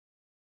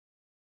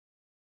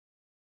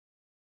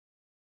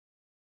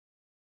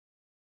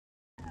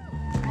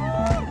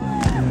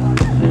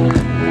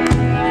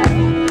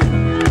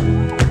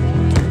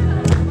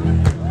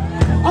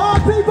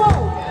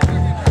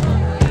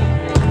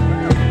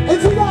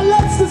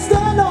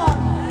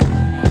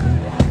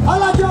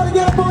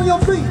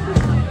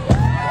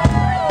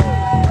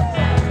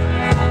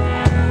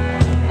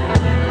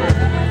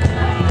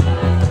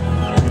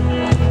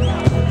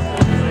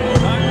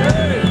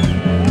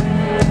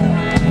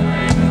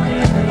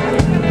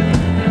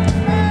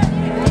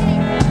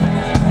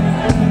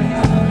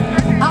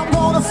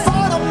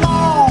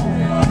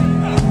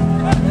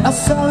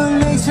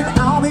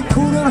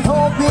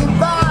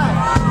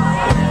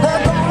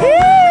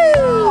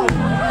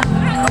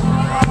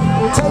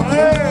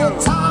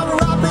Time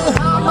right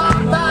behind my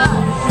back,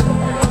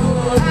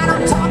 and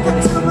I'm talking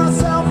to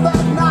myself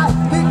at night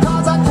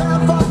because I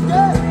can't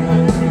forget.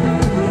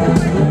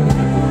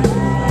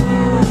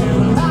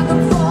 I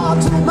can fall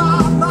to my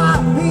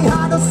mind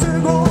behind a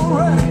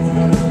cigarette,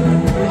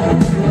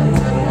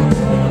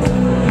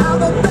 and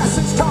the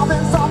message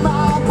coming from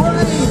my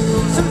brain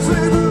since we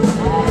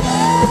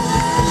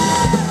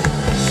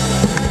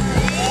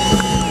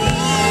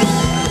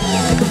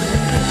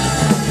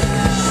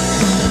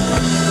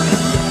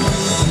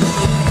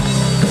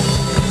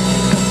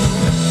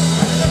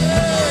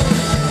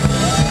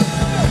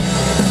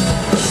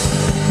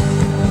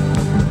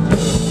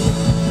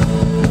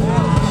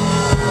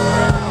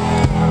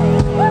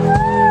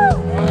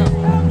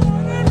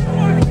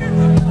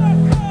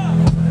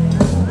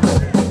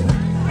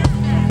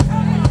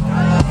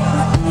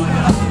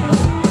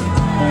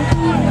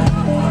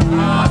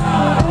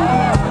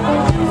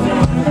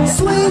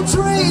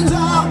dreams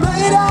are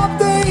made of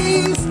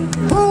these.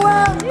 Who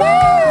am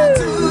I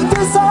to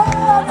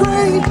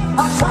disagree? I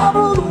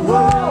travel the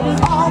world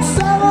on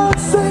 7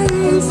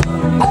 seas.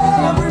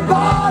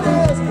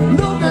 Everybody's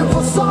looking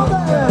for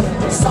something.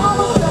 Some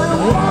of them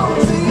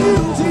want to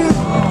use you.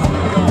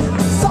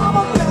 Some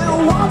of them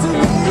want to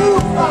be you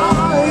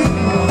right.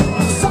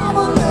 Some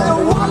of them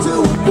want to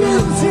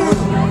abuse you.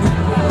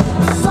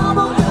 Some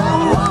of them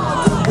want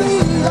to be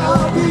a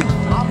beat.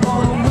 I'm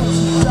gonna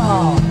miss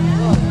y'all.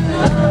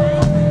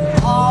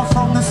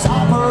 From the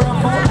summer and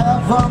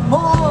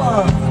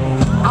forevermore,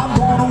 I'm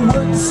gonna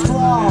work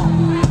strong,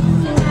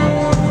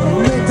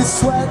 make the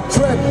sweat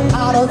drip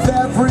out of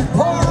every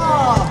pore.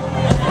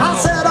 I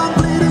said I'm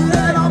bleeding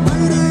and I'm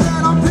bleeding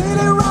and I'm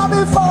bleeding right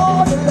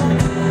before you.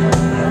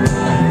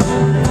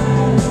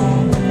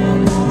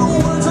 The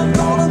words are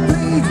gonna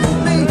bleed for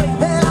me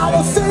and I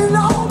will sing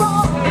no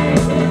more.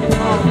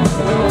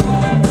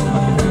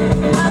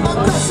 And the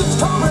message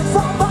coming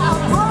from my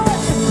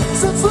brain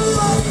since we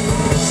love.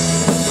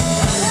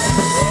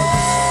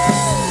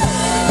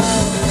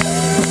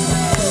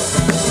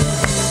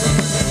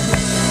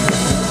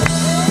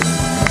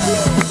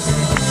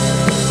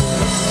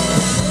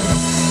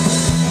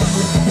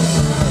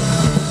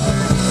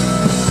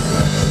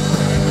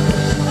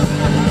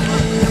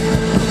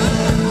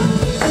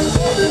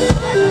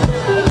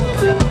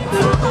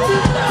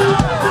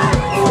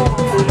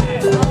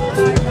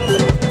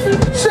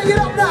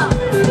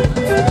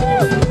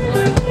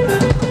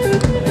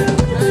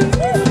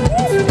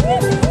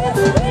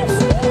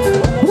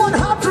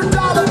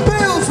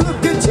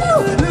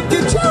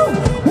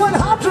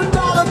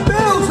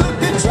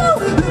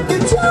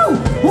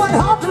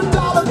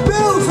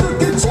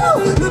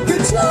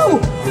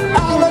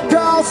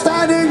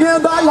 Standing in the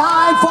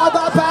line for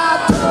the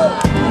bathroom.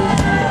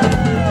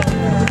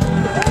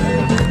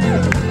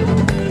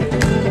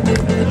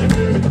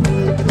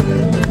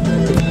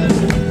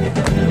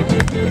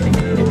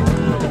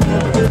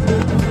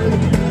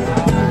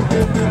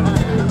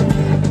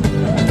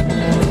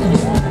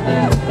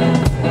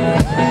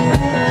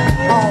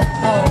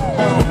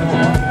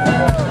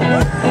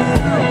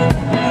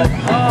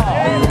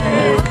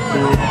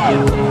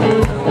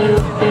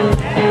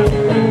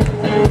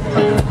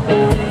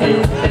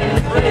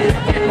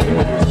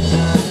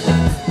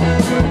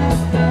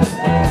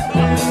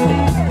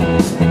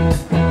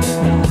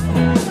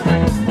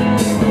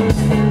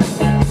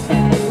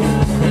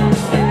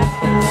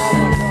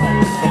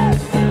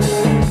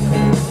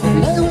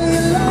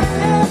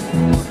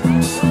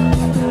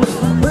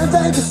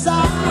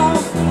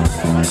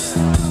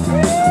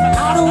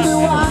 I don't be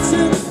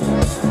watching.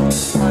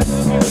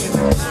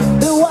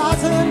 They're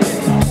watching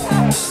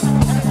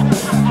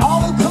all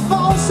the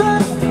commotion,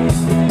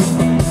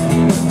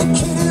 the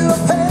kid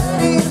of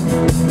pain.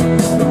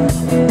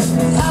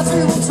 As we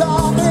were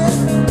talking,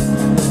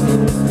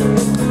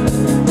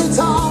 they're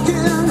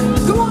talking.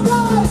 Come on,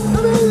 guys,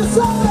 let me hear you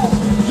say,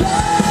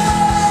 yeah.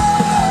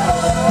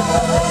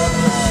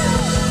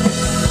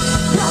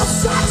 Your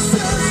sex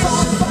is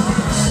on fire.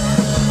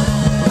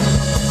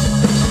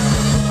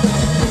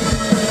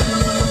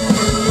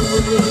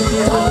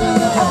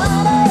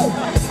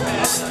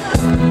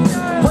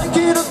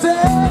 Breaking a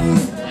day,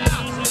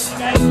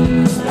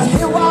 I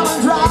hear while I'm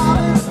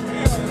driving,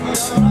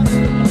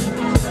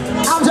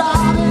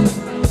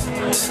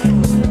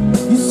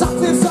 you suck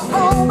this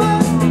over,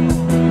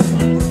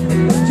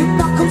 you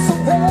knuckle so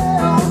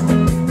pale,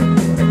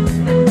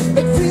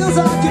 it feels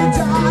like you're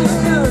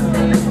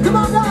dying. Come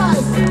on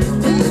guys,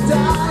 he's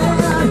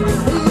dying,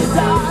 he's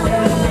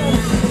dying,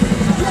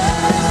 yeah.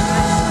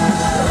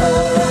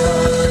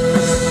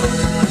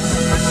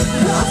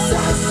 Your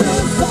sex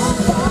is on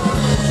fire.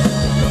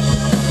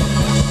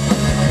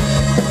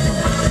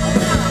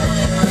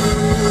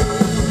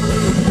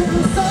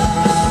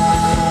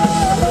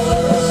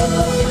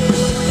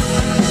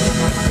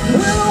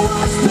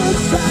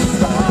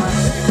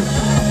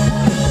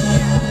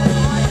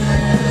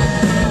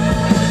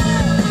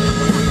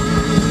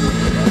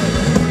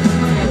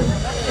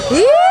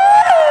 Yeah!